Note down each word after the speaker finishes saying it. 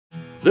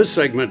This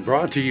segment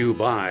brought to you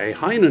by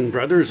Heinen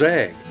Brothers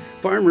Ag,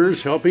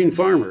 farmers helping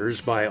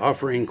farmers by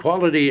offering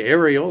quality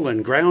aerial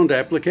and ground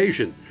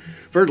application,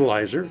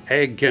 fertilizer,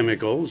 ag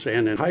chemicals,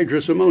 and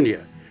anhydrous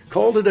ammonia.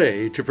 Call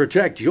today to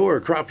protect your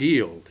crop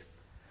yield.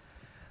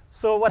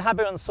 So what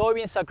happened on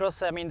soybeans across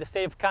the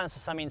state of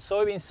Kansas?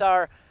 Soybeans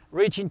are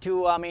reaching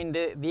to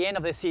the end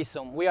of the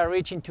season. We are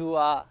reaching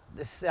to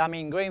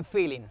grain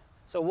filling.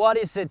 So what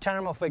is the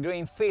term of a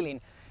grain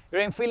filling?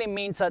 Grain filling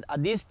means that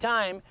at this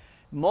time,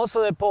 most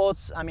of the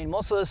pods,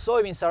 most of the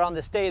soybeans around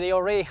the state, they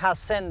already have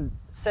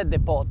set the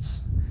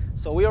pods.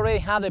 So we already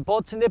have the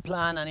pods in the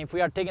plant, and if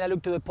we are taking a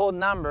look to the pod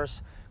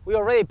numbers, we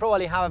already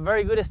probably have a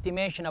very good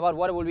estimation about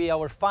what will be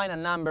our final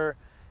number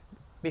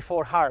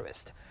before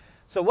harvest.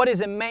 So what is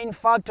the main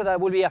factor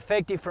that will be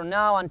effective from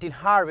now until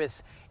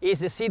harvest is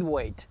the seed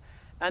weight.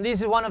 And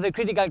this is one of the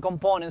critical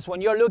components.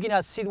 When you're looking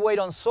at seed weight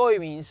on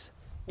soybeans,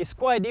 it's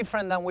quite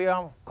different than we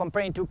are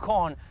comparing to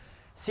corn.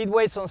 Seed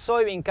weights on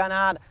soybean can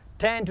add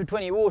 10 to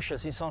 20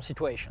 bushels in some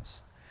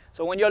situations.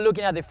 So when you're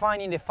looking at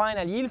defining the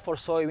final yield for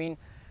soybean,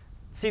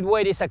 seed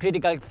weight is a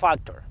critical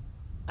factor.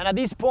 And at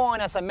this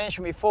point, as I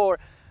mentioned before,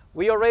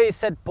 we already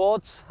set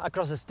pods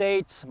across the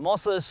states.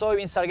 Most of the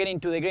soybeans are getting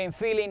to the grain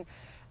filling.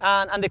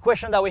 And the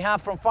question that we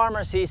have from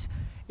farmers is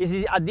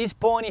at this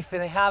point, if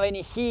they have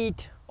any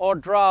heat or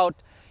drought,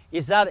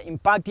 is that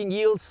impacting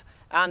yields?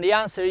 And the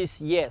answer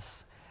is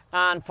yes.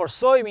 And for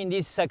soybean,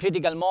 this is a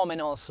critical moment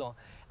also.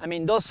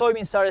 Those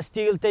soybeans are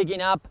still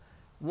taking up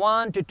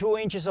 1 to 2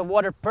 inches of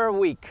water per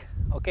week,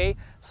 okay?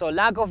 So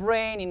lack of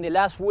rain in the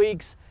last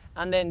weeks,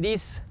 and then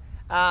these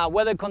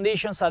weather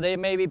conditions that they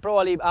maybe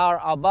probably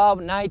are above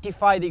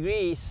 95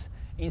 degrees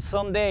in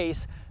some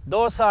days,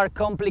 those are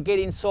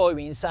complicating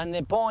soybeans, and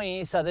the point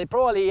is that they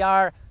probably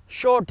are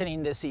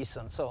shortening the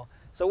season. So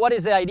what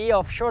is the idea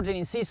of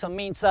shortening season?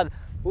 Means that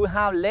we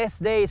have less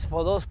days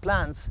for those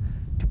plants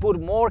to put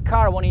more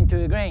carbon into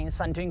the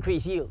grains and to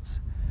increase yields.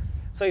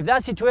 So if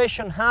that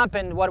situation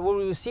happened, what we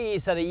will see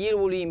is that the yield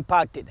will be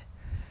impacted.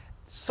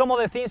 Some of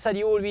the things that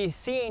you will be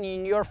seeing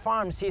in your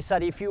farms is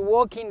that if you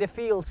walk in the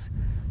fields,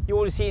 you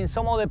will see in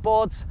some of the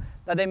pods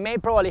that they may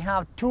probably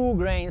have 2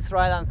 grains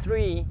rather than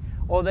 3,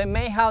 or they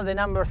may have the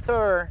number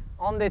 3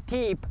 on the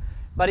tip,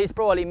 but it's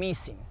probably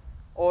missing,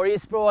 or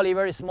it's probably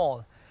very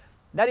small.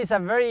 That is a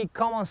very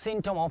common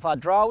symptom of a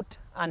drought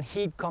and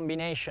heat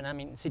combination,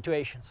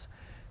 situations.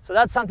 So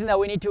that's something that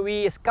we need to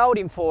be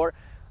scouting for.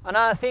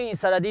 Another thing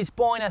is that at this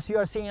point, as you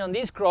are seeing on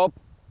this crop,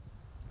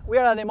 we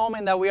are at the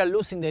moment that we are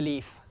losing the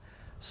leaf.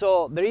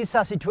 So there is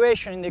a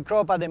situation in the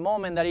crop at the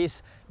moment that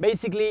is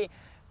basically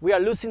we are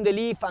losing the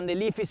leaf, and the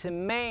leaf is the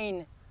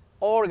main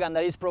organ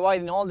that is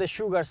providing all the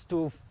sugars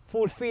to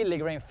fulfill the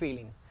grain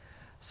filling.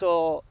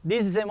 So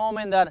this is a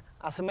moment that,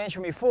 as I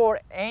mentioned before,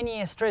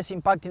 any stress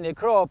impacting the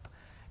crop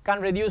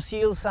can reduce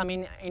yields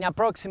in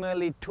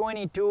approximately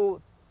 20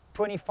 to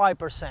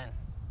 25%,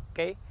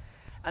 okay?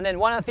 And then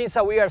one of the things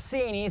that we are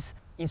seeing is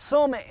in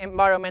some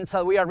environments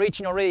that we are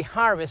reaching already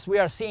harvest, we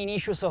are seeing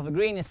issues of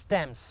green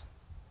stems,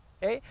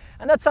 okay?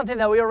 And that's something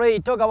that we already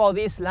talked about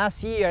this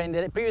last year in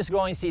the previous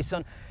growing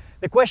season.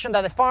 The question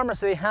that the farmers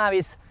they have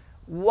is,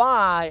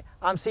 why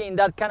I'm seeing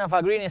that kind of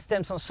a green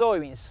stems on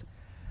soybeans?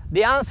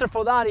 The answer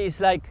for that is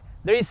there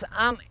is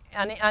an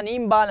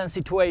imbalanced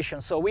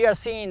situation. So we are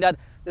seeing that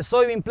the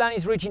soybean plant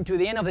is reaching to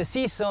the end of the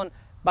season,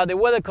 but the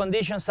weather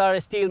conditions are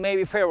still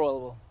maybe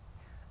favorable.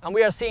 And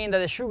we are seeing that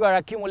the sugar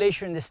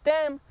accumulation in the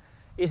stem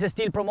is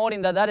still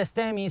promoting that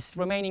stem is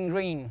remaining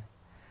green.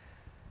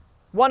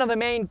 One of the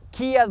main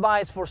key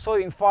advice for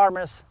soybean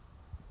farmers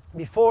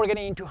before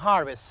getting into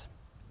harvest,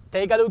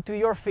 take a look to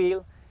your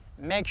field,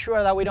 make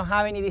sure that we don't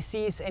have any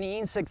disease, any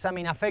insects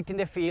affecting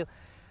the field.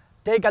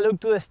 Take a look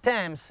to the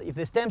stems. If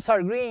the stems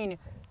are green,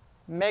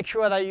 make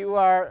sure that you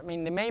are, the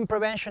main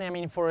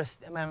prevention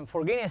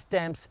for green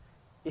stems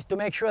is to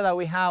make sure that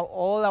we have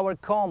all our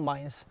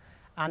combines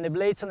and the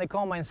blades on the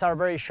combines are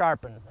very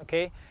sharpened,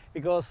 okay?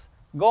 Because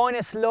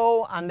going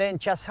slow and then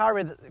just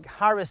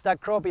harvest that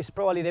crop is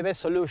probably the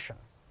best solution.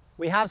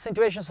 We have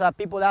situations that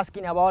people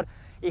asking about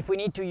if we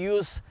need to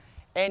use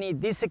any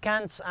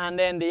desiccants, and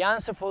then the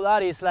answer for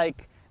that is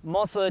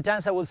most of the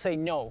times I will say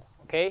no,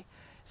 okay?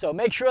 So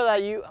make sure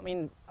that you,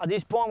 at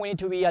this point we need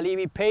to be a little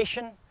bit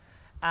patient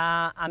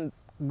and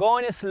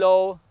going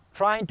slow,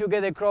 trying to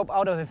get the crop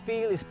out of the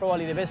field is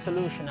probably the best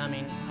solution,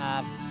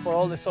 for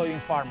all the soybean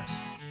farmers.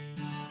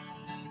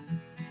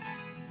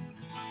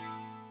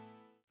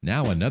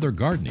 Now another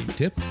gardening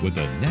tip with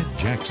Annette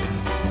Jackson.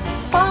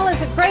 Fall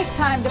is a great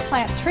time to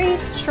plant trees,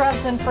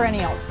 shrubs, and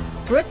perennials.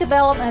 Root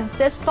development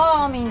this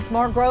fall means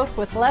more growth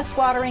with less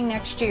watering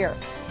next year.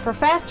 For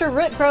faster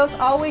root growth,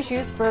 always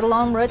use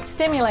Fertilome Root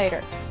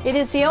Stimulator. It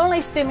is the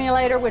only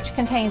stimulator which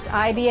contains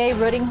IBA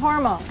rooting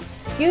hormone.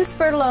 Use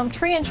Fertilome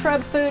tree and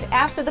shrub food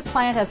after the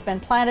plant has been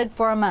planted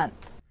for a month.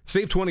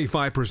 Save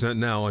 25%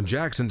 now on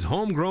Jackson's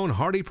homegrown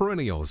hardy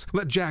perennials.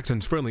 Let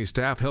Jackson's friendly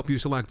staff help you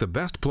select the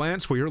best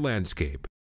plants for your landscape.